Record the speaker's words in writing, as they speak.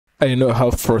I know how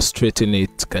frustrating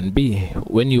it can be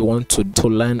when you want to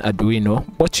learn Arduino,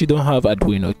 but you don't have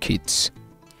Arduino kits.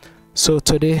 So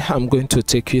today I'm going to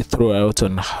take you throughout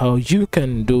on how you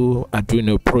can do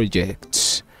Arduino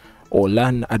projects or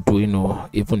learn Arduino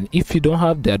even if you don't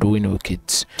have the Arduino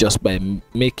kit, just by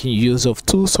making use of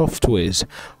two softwares.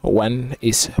 One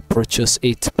is Proteus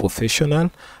 8 Professional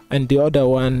and the other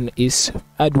one is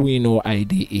Arduino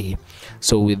IDE.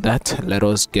 So with that, let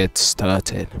us get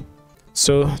started.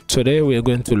 So today we are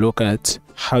going to look at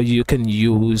how you can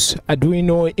use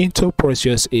Arduino into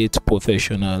Proteus 8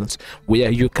 Professionals,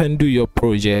 where you can do your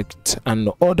project and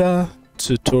other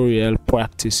tutorial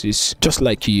practices just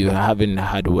like you have in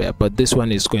hardware, but this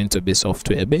one is going to be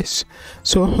software based.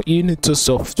 So you need two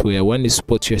software. One is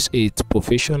Proteus 8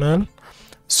 Professional.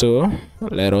 So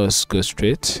let us go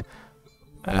straight.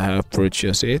 I have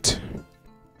Proteus 8.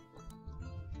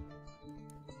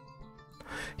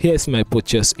 Here's my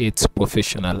Proteus 8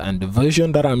 Professional, and the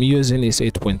version that I'm using is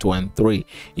 8.13.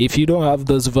 If you don't have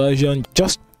this version,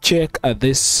 just check at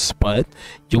this part.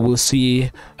 You will see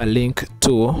a link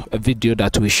to a video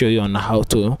that will show you on how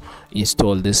to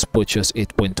install this Proteus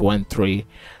 8.13,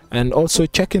 and also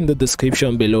check in the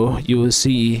description below. You will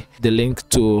see the link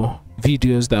to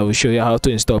videos that will show you how to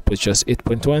install Proteus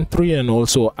 8.13 and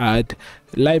also add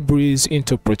libraries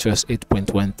into Proteus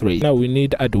 8.13. Now we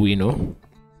need Arduino.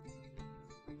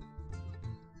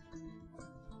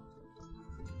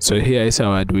 So here is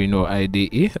our Arduino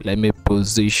IDE. Let me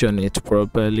position it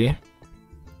properly.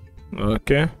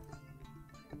 Okay,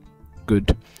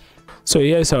 good. So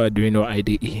here is our Arduino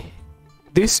IDE.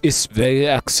 This is very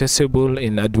accessible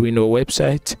in Arduino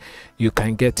website. You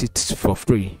can get it for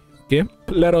free. Okay,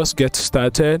 let us get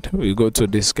started. We go to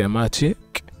the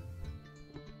schematic.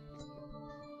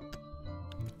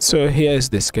 So here is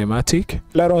the schematic.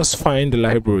 Let us find the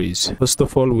libraries. First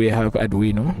of all, we have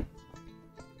Arduino.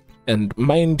 And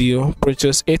mind you,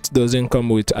 Proteus 8 doesn't come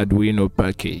with Arduino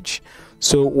package.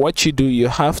 So what you do, you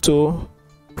have to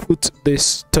put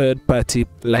this third-party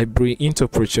library into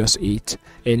Proteus 8.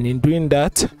 And in doing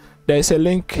that, there is a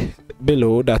link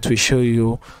below that will show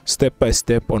you step by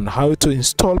step on how to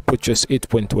install Proteus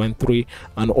 8.13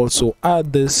 and also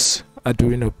add this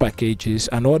Arduino packages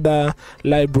and other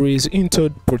libraries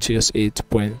into Proteus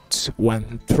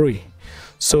 8.13.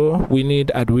 So we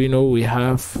need Arduino. We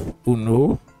have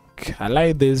Uno. I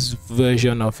like this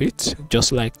version of it,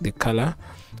 just like the color.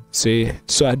 So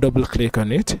I double click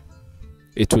on it,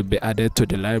 it will be added to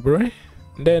the library.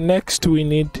 Then next we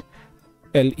need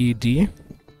LED,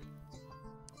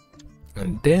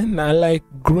 and then I like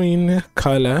green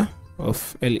color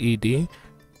of LED.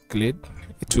 Click,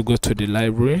 it will go to the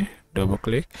library, double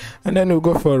click, and then we'll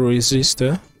go for a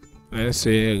resistor. Let's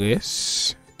say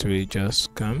yes, it will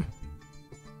just come.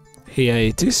 Here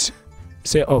it is.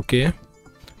 Say okay.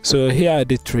 So here are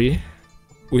the three.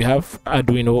 We have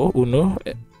Arduino Uno,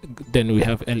 then we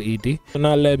have LED. So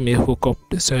now let me hook up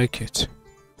the circuit.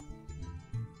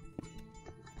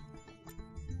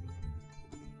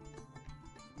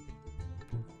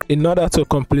 In order to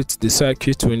complete the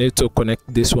circuit, we need to connect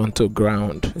this one to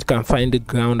ground. You can find the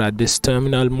ground at this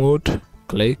terminal mode.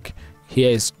 Click. Here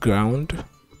is ground.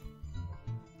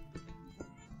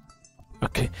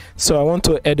 Okay, so I want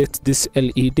to edit this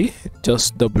LED.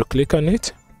 Just double click on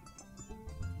it.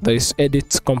 This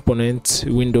edit component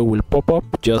window will pop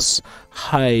up. Just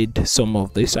hide some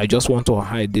of this. I just want to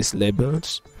hide these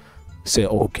labels. Say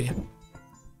okay.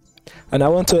 And I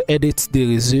want to edit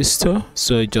the resistor,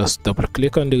 so just double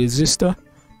click on the resistor.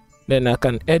 Then I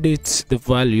can edit the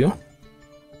value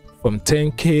from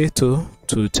 10k to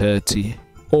 230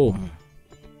 ohm.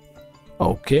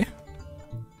 Okay,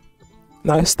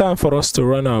 now it's time for us to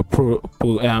run our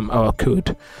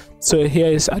code. So here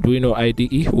is Arduino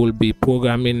IDE. We'll be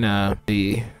programming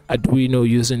the Arduino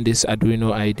using this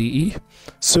Arduino IDE.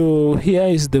 So here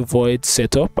is the void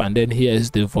setup, and then here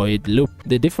is the void loop.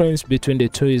 The difference between the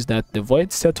two is that the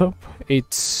void setup,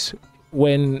 it's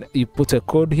when you put a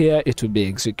code here, it will be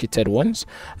executed once,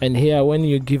 and here when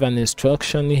you give an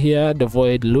instruction here, the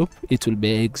void loop, it will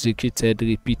be executed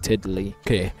repeatedly.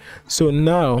 Okay, so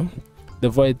now the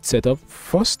void setup.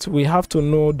 First, we have to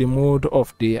know the mode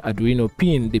of the Arduino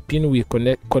pin. The pin we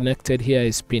connected here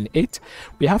is pin 8.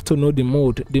 We have to know the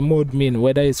mode. The mode means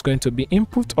whether it's going to be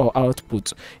input or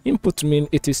output. Input means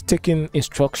it is taking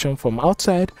instruction from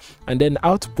outside, and then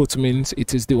output means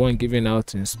it is the one giving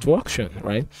out instruction,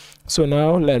 right? So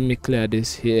now let me clear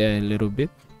this here a little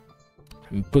bit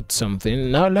and put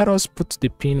something. Now let us put the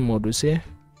pin mode. We say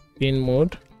pin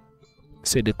mode.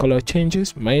 Say the color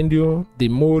changes. Mind you, the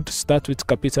mode starts with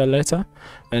capital letter,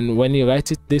 and when you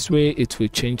write it this way, it will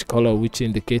change color, which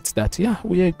indicates that yeah,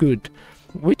 we are good.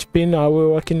 which pin are we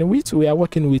working with? We are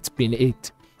working with pin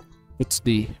 8. It's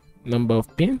the number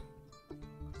of pin,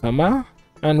 comma,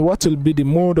 and what will be the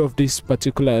mode of this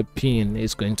particular pin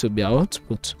is going to be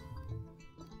output.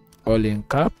 All in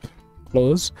cap,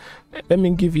 close. Let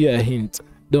me give you a hint.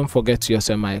 Don't forget your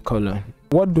semicolon.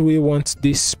 What do we want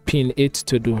this pin 8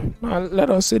 to do? Let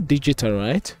us say digital,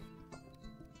 right?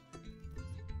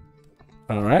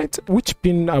 All right, which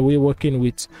pin are we working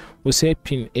with? We'll say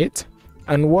pin 8.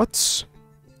 And what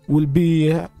will be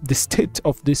the state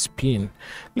of this pin?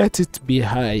 Let it be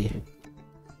high.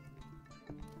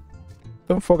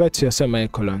 Don't forget your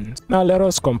semicolon. Now let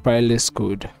us compile this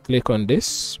code. Click on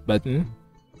this button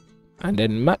and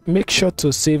then make sure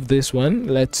to save this one.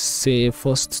 Let's say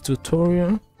first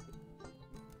tutorial.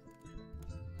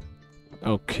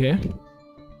 Okay,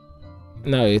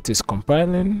 now it is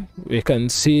compiling. We can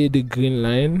see the green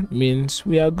line means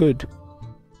we are good.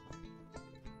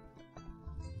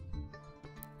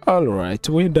 All right,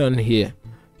 we're done here.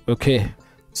 Okay,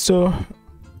 so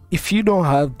if you don't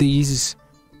have these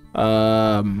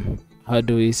how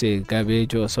do we say,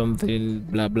 garbage or something,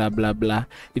 blah blah blah blah,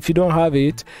 if you don't have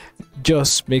it,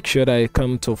 just make sure that you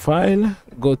come to file,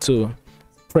 go to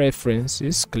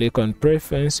preferences, click on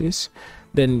preferences,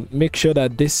 then make sure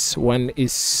that this one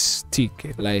is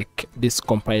tick, like this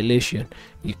compilation.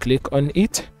 You click on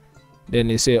it, then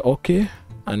you say okay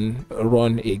and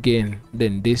run again,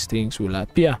 then these things will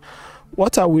appear.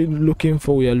 What are we looking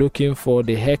for? We are looking for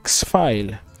the hex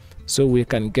file, so we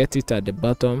can get it at the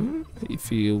bottom.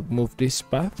 If you move this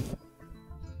path,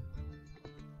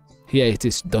 here it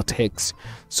is .hex.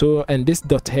 So, and this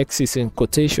 .hex is in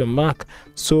quotation mark,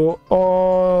 so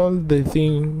all the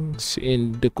things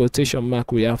in the quotation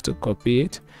mark we have to copy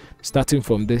it, starting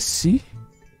from the C,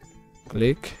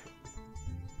 click,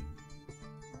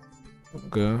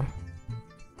 go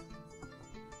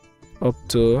up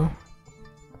to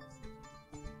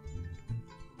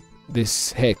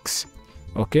this hex.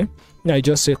 Okay, now I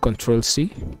just say Control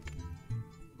C,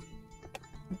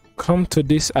 come to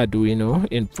this Arduino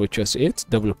in Proteus 8,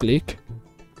 double click,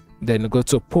 then go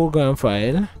to program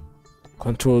file,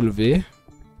 Control V,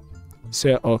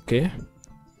 say okay,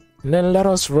 and then let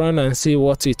us run and see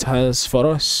what it has for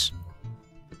us.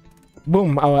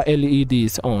 Boom, our LED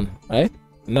is on. Right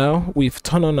now we've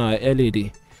turned on our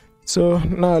LED, so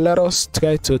now let us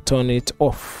try to turn it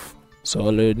off. So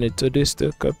all you need to do is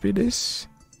to copy this,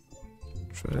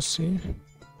 see,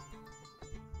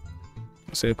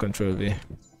 say Control V.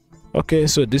 Okay,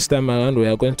 so this time around we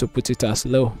are going to put it as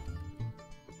low.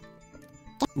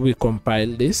 We compile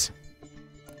this.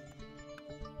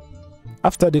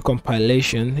 After the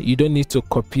compilation, you don't need to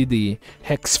copy the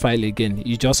hex file again.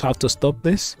 You just have to stop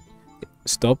this,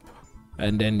 stop,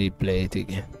 and then you play it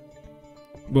again.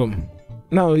 Boom.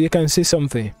 Now you can see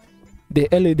something. The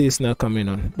LED is not coming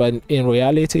on, but in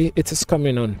reality it is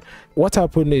coming on. What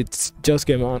happened? It just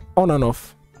came on and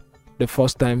off the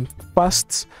first time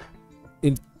fast,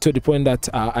 to the point that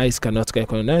our eyes cannot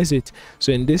recognize it.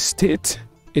 So in this state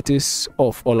it is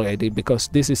off already because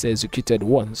this is executed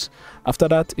once. After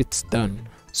that it's done.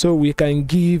 So we can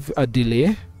give a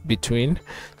delay between,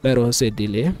 let us say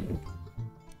delay,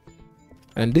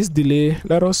 and this delay,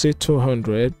 let us say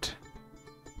 200.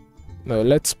 Now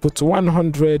let's put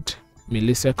 100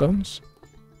 milliseconds,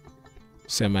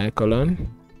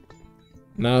 semicolon.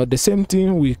 Now the same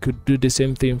thing, we could do the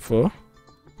same thing for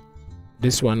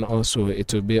this one also.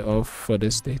 It will be off for the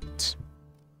state.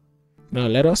 Now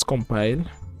let us compile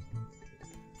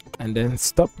and then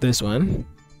stop this one.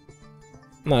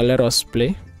 Now let us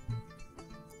play.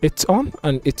 It's on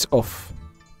and it's off.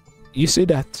 You see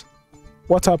that?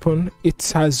 What happened?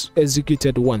 It has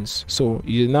executed once, so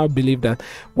you now believe that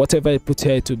whatever I put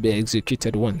here, it will be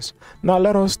executed once. Now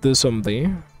let us do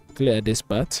something. Clear this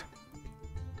part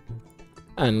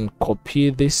and copy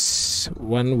this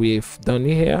one we've done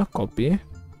here, copy,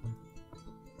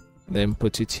 then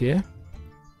put it here,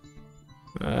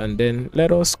 and then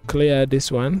let us clear this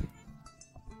one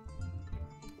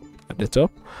at the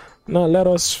top. Now let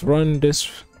us run this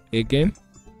again.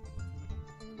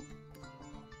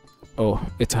 Oh,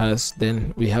 it has.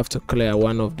 Then we have to clear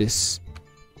one of this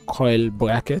coil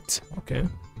bracket. Okay,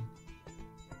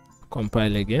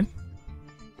 compile again.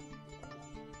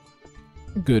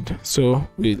 Good. So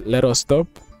we let us stop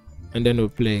and then we'll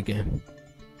play again.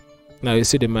 Now you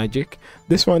see the magic.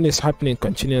 This one is happening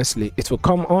continuously. It will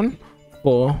come on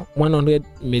for 100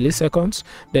 milliseconds,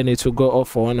 then it will go off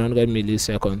for 100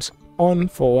 milliseconds. on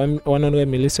for 100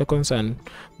 milliseconds and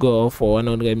go off for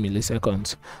 100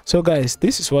 milliseconds. So guys,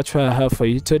 this is what I have for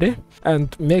you today,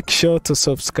 and make sure to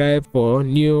subscribe for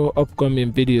new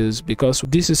upcoming videos, because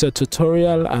this is a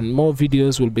tutorial and more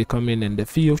videos will be coming in the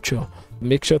future.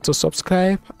 Make sure to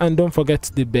subscribe and don't forget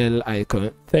the bell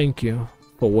icon. Thank you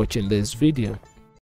for watching this video.